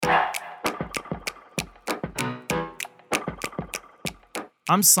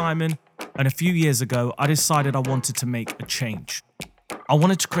I'm Simon, and a few years ago, I decided I wanted to make a change. I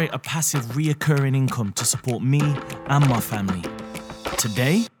wanted to create a passive, reoccurring income to support me and my family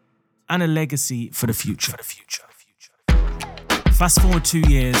today, and a legacy for the future. Fast forward 2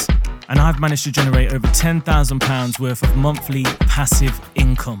 years, and I've managed to generate over £10,000 worth of monthly passive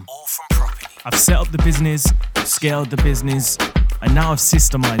income, all from property. I've set up the business, scaled the business, and now I've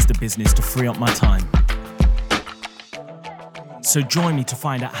systemized the business to free up my time. So join me to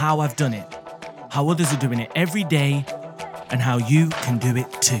find out how I've done it, how others are doing it every day, and how you can do it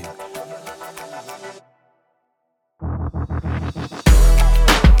too.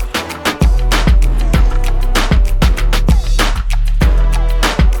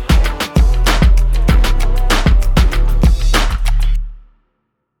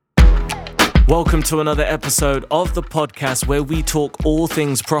 Welcome to another episode of the podcast where we talk all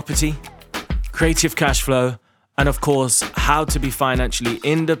things property, creative cash flow, and of course, how to be financially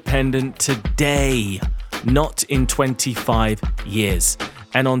independent today, not in 25 years.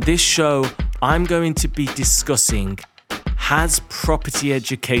 And on this show, I'm going to be discussing, has property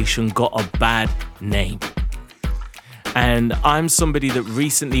education got a bad name? And I'm somebody that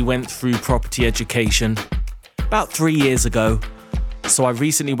recently went through property education about 3 years ago. So I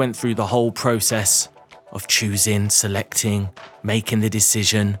recently went through the whole process of choosing, selecting, making the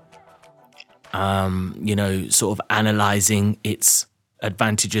decision, sort of analysing its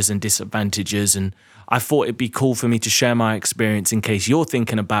advantages and disadvantages. And I thought it'd be cool for me to share my experience in case you're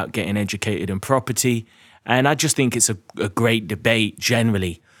thinking about getting educated in property. And I just think it's a great debate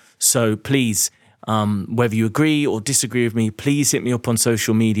generally. So please, whether you agree or disagree with me, please hit me up on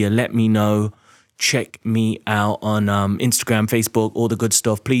social media. Let me know. Check me out on Instagram, Facebook, all the good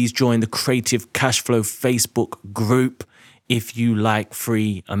stuff. Please join the Creative Cash Flow Facebook group if you like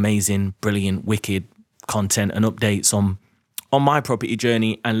free, amazing, brilliant, wicked content and updates on my property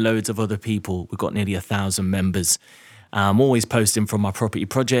journey and loads of other people. We've got nearly 1,000 members. I'm always posting from my property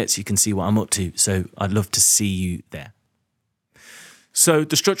projects. You can see what I'm up to. So I'd love to see you there. So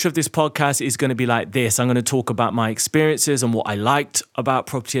the structure of this podcast is going to be like this. I'm going to talk about my experiences and what I liked about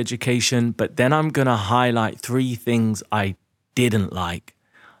property education, but then I'm going to highlight 3 things I didn't like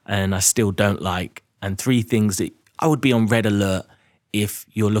and I still don't like, and 3 things that I would be on red alert if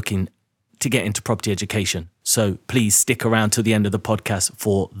you're looking to get into property education. So please stick around till the end of the podcast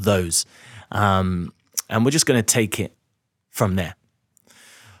for those. And we're just going to take it from there.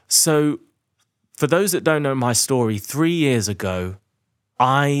 So for those that don't know my story, 3 years ago,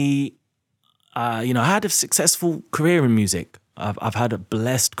 I had a successful career in music. I've had a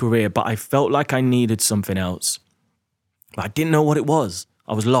blessed career, but I felt like I needed something else. But I didn't know what it was.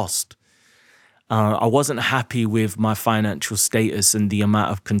 I was lost. I wasn't happy with my financial status and the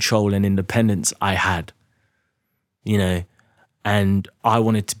amount of control and independence I had, and I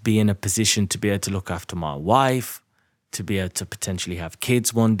wanted to be in a position to be able to look after my wife, to be able to potentially have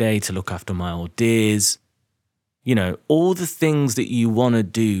kids one day, to look after my ideas. All the things that you want to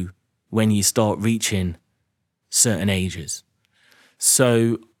do when you start reaching certain ages.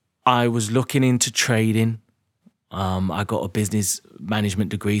 So I was looking into trading. I got a business management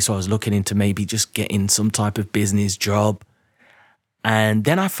degree, so I was looking into maybe just getting some type of business job. And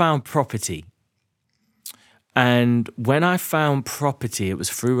then I found property. And when I found property, it was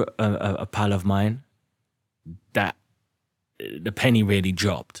through a pal of mine that the penny really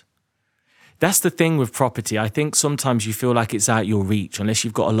dropped. That's the thing with property. I think sometimes you feel like it's out your reach. Unless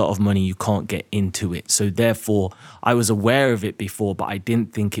you've got a lot of money, you can't get into it. So therefore, I was aware of it before, but I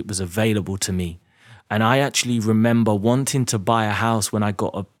didn't think it was available to me. And I actually remember wanting to buy a house when I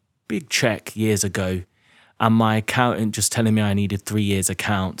got a big check years ago, and my accountant just telling me I needed 3 years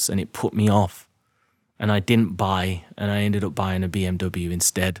accounts, and it put me off. And I didn't buy, and I ended up buying a BMW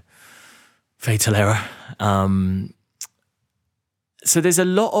instead. Fatal error. So there's a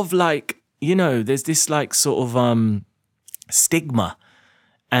lot of there's this sort of stigma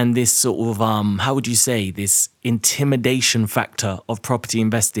and this sort of, this intimidation factor of property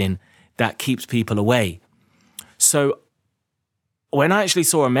investing that keeps people away. So when I actually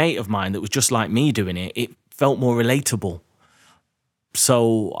saw a mate of mine that was just like me doing it, it felt more relatable.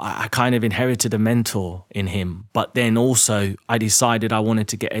 So I kind of inherited a mentor in him. But then also I decided I wanted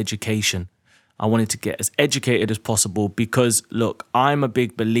to get education. I wanted to get as educated as possible because, look, I'm a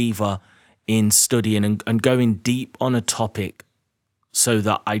big believer in studying and going deep on a topic so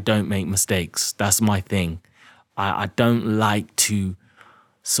that I don't make mistakes. That's my thing. I don't like to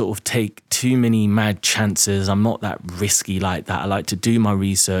sort of take too many mad chances. I'm not that risky like that. I like to do my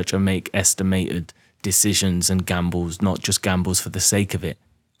research and make estimated decisions and gambles, not just gambles for the sake of it.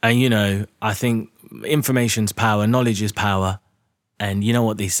 And, I think information's power, knowledge is power. And you know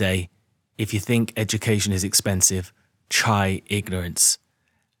what they say, if you think education is expensive, try ignorance.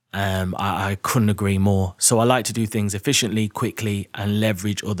 I couldn't agree more. So I like to do things efficiently, quickly, and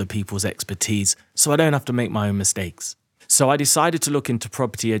leverage other people's expertise so I don't have to make my own mistakes. So I decided to look into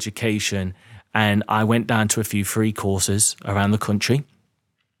property education, and I went down to a few free courses around the country.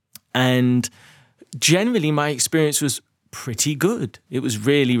 And generally, my experience was pretty good. It was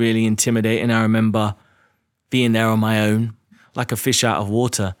really, really intimidating. I remember being there on my own, like a fish out of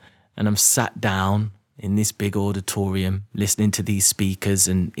water, and I'm sat down in this big auditorium listening to these speakers,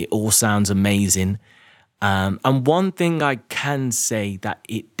 and it all sounds amazing. And one thing I can say that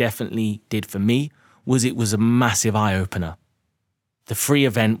it definitely did for me was it was a massive eye-opener. The free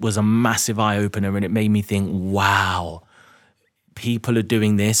event was a massive eye-opener, and it made me think, wow, people are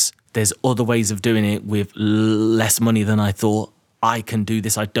doing this. There's other ways of doing it with less money than I thought. I can do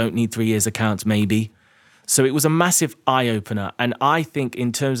this. I don't need 3 years accounts, maybe. So it was a massive eye-opener. And I think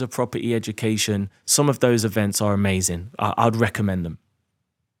in terms of property education, some of those events are amazing. I'd recommend them.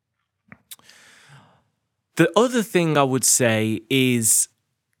 The other thing I would say is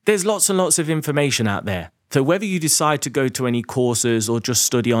there's lots and lots of information out there. So whether you decide to go to any courses or just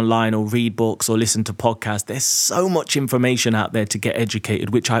study online or read books or listen to podcasts, there's so much information out there to get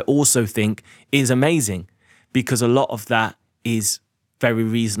educated, which I also think is amazing because a lot of that is very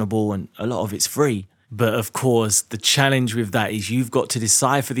reasonable and a lot of it's free. But of course, the challenge with that is you've got to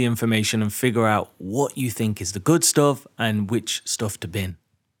decipher the information and figure out what you think is the good stuff and which stuff to bin.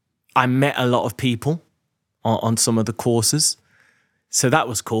 I met a lot of people on some of the courses. So that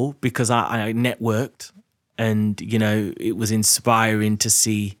was cool because I networked. And, you know, it was inspiring to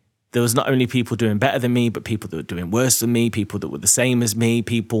see there was not only people doing better than me, but people that were doing worse than me, people that were the same as me,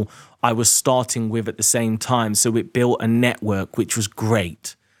 people I was starting with at the same time. So it built a network, which was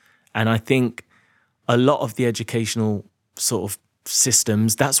great. And I think a lot of the educational sort of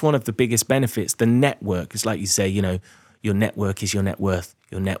systems, that's one of the biggest benefits. The network is like you say, you know, your network is your net worth.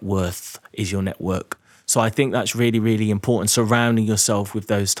 Your net worth is your network. So I think that's really, really important, surrounding yourself with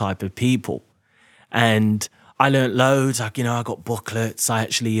those type of people. And I learned loads. Like, you know, I got booklets. I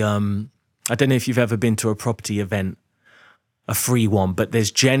actually, I don't know if you've ever been to a property event, a free one, but there's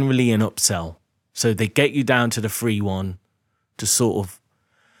generally an upsell. So they get you down to the free one to sort of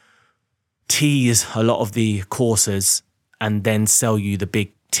tease a lot of the courses and then sell you the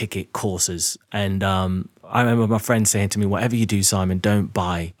big ticket courses. And I remember my friend saying to me, whatever you do, Simon, don't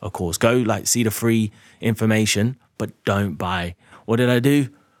buy a course. Go like see the free information, but don't buy. What did I do?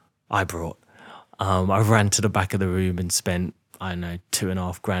 I brought. I ran to the back of the room and spent, I don't know,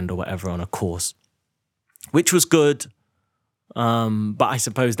 $2,500 or whatever on a course, which was good. But I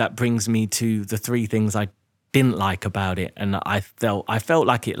suppose that brings me to the 3 things I didn't like about it. And I felt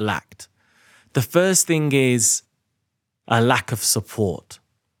like it lacked. The first thing is a lack of support.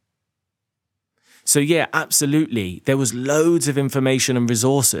 So yeah, absolutely. There was loads of information and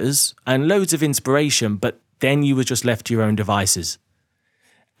resources and loads of inspiration, but then you were just left to your own devices.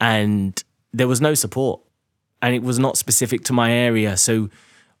 And there was no support, and it was not specific to my area. So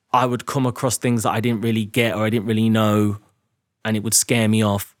I would come across things that I didn't really get or I didn't really know, and it would scare me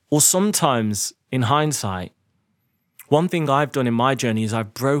off. Or sometimes, in hindsight, one thing I've done in my journey is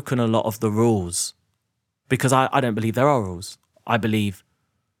I've broken a lot of the rules because I don't believe there are rules. I believe,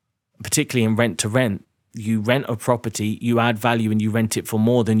 particularly in rent to rent, you rent a property, you add value and you rent it for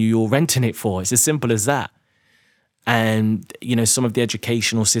more than you're renting it for. It's as simple as that. And, you know, some of the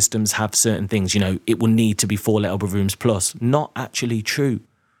educational systems have certain things, you know, it will need to be 4 lettable rooms plus. Not actually true.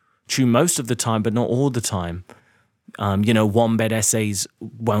 True most of the time, but not all the time. You know, 1-bed essays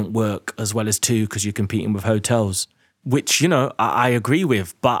won't work as well as 2 because you're competing with hotels, which, you know, I agree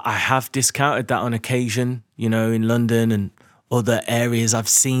with, but I have discounted that on occasion, you know, in London and other areas. I've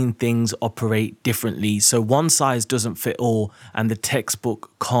seen things operate differently. So one size doesn't fit all, and the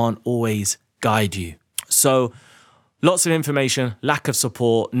textbook can't always guide you. So lots of information, lack of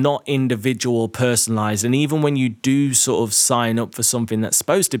support, not individual, personalized. And even when you do sort of sign up for something that's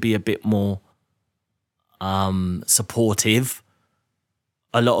supposed to be a bit more supportive,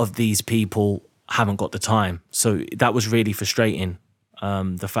 a lot of these people haven't got the time. So that was really frustrating.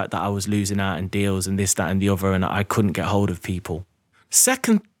 The fact that I was losing out in deals and this, that, and the other, and I couldn't get hold of people.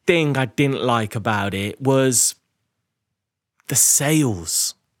 Second thing I didn't like about it was the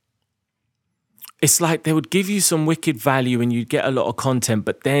sales. It's like they would give you some wicked value and you'd get a lot of content,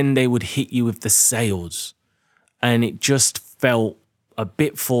 but then they would hit you with the sales. And it just felt a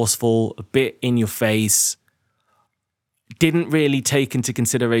bit forceful, a bit in your face. Didn't really take into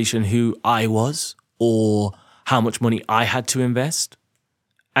consideration who I was or how much money I had to invest.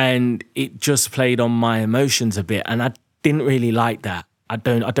 And it just played on my emotions a bit. And I didn't really like that. I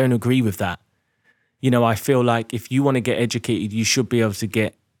don't agree with that. I feel like if you want to get educated, you should be able to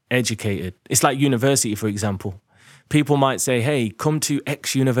get educated. It's like university, for example. People might say, hey, come to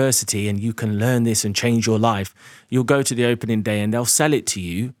X university and you can learn this and change your life. You'll go to the opening day and they'll sell it to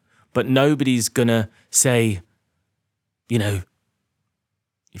you, but nobody's going to say, if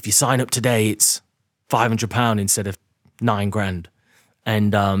you sign up today, it's £500 instead of £9,000.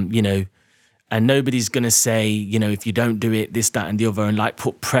 And, and nobody's going to say, if you don't do it, this, that, and the other, and like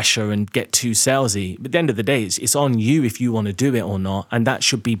put pressure and get too salesy. But at the end of the day, it's on you if you want to do it or not. And that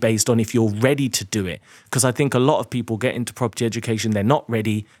should be based on if you're ready to do it. Because I think a lot of people get into property education, they're not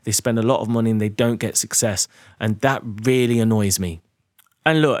ready, they spend a lot of money and they don't get success. And that really annoys me.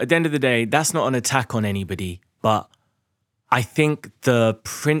 And look, at the end of the day, that's not an attack on anybody, but I think the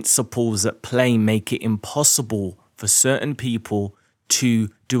principles at play make it impossible for certain people to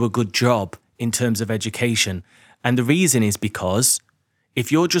do a good job in terms of education. And the reason is because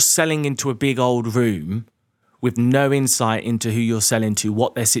if you're just selling into a big old room with no insight into who you're selling to,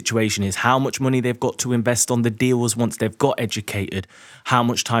 what their situation is, how much money they've got to invest on the deals once they've got educated, how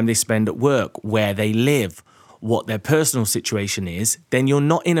much time they spend at work, where they live, what their personal situation is, then you're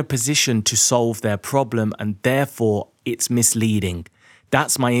not in a position to solve their problem, and therefore it's misleading.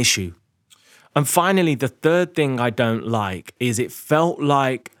 That's my issue. And finally, the third thing I don't like is it felt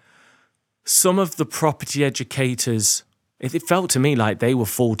like some of the property educators, it felt to me like they were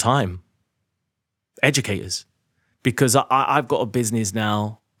full-time educators, because I've got a business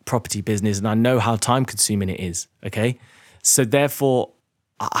now, property business, and I know how time-consuming it is, okay? So therefore,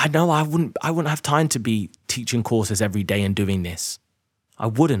 I know I wouldn't have time to be teaching courses every day and doing this. I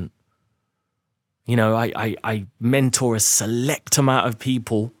wouldn't. I mentor a select amount of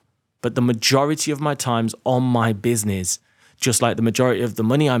people, but the majority of my time's on my business, just like the majority of the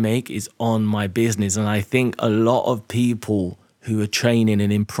money I make is on my business. And I think a lot of people who are training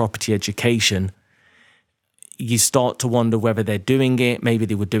and in property education, you start to wonder whether they're doing it. Maybe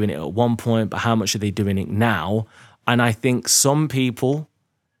they were doing it at one point, but how much are they doing it now? And I think some people,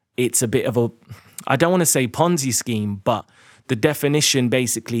 it's a bit of a, I don't want to say Ponzi scheme, but the definition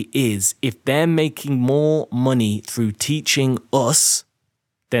basically is if they're making more money through teaching us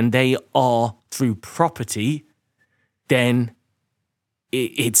than they are through property, then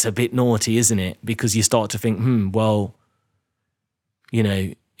it's a bit naughty, isn't it? Because you start to think,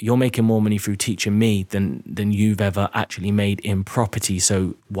 you're making more money through teaching me than you've ever actually made in property.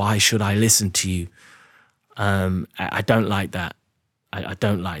 So why should I listen to you? I don't like that. I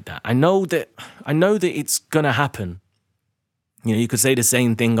don't like that. I know that it's gonna happen. You could say the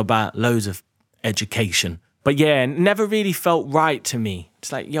same thing about loads of education. But yeah, it never really felt right to me.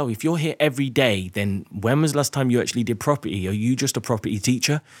 It's like, if you're here every day, then when was the last time you actually did property? Are you just a property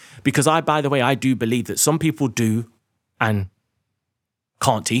teacher? Because by the way, I do believe that some people do and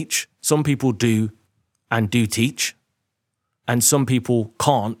can't teach. Some people do and do teach. And some people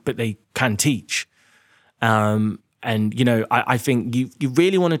can't, but they can teach. I think you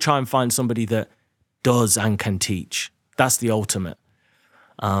really want to try and find somebody that does and can teach. That's the ultimate.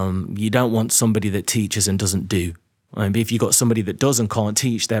 You don't want somebody that teaches and doesn't do. If you've got somebody that does and can't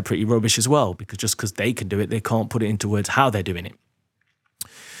teach, they're pretty rubbish as well, because just because they can do it, they can't put it into words how they're doing it.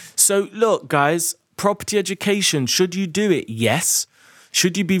 So look, guys, property education, should you do it? Yes.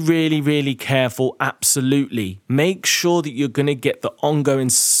 Should you be really, really careful? Absolutely. Make sure that you're going to get the ongoing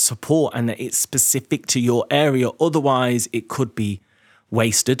support and that it's specific to your area. Otherwise, it could be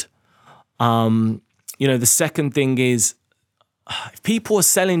wasted. The second thing is, if people are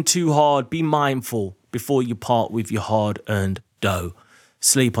selling too hard, be mindful before you part with your hard-earned dough.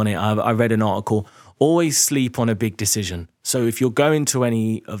 Sleep on it. I read an article. Always sleep on a big decision. So if you're going to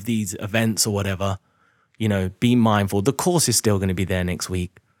any of these events or whatever, be mindful. The course is still going to be there next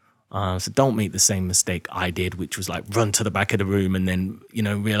week. So don't make the same mistake I did, which was like run to the back of the room and then,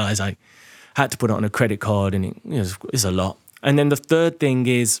 realize I had to put it on a credit card, and it's a lot. And then the third thing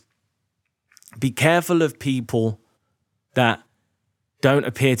is, be careful of people that don't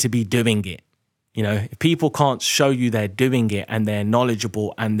appear to be doing it. If people can't show you they're doing it and they're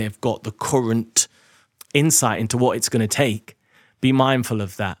knowledgeable and they've got the current insight into what it's going to take, be mindful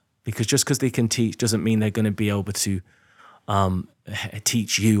of that. Because just because they can teach doesn't mean they're going to be able to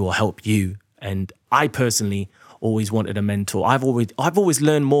teach you or help you. And I personally always wanted a mentor. I've always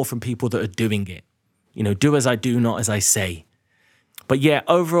learned more from people that are doing it. Do as I do, not as I say. But yeah,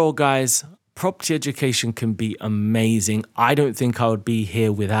 overall, guys, property education can be amazing. I don't think I would be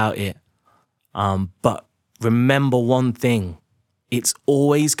here without it. But remember one thing. It's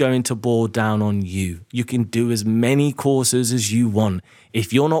always going to boil down on you. You can do as many courses as you want.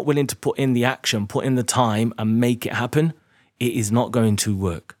 If you're not willing to put in the action, put in the time and make it happen, it is not going to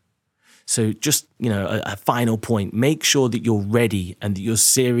work. So just, a final point, make sure that you're ready and that you're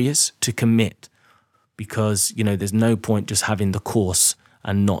serious to commit, because, there's no point just having the course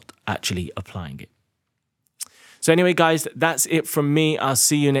and not actually applying it. So anyway, guys, that's it from me. I'll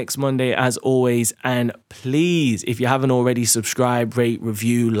see you next Monday as always. And please, if you haven't already, subscribe, rate,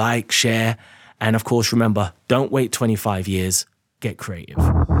 review, like, share. And of course, remember, don't wait 25 years. Get creative.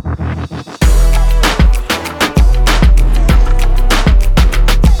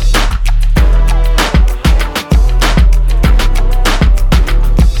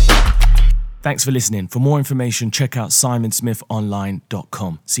 Thanks for listening. For more information, check out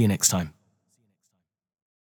simonsmithonline.com. See you next time.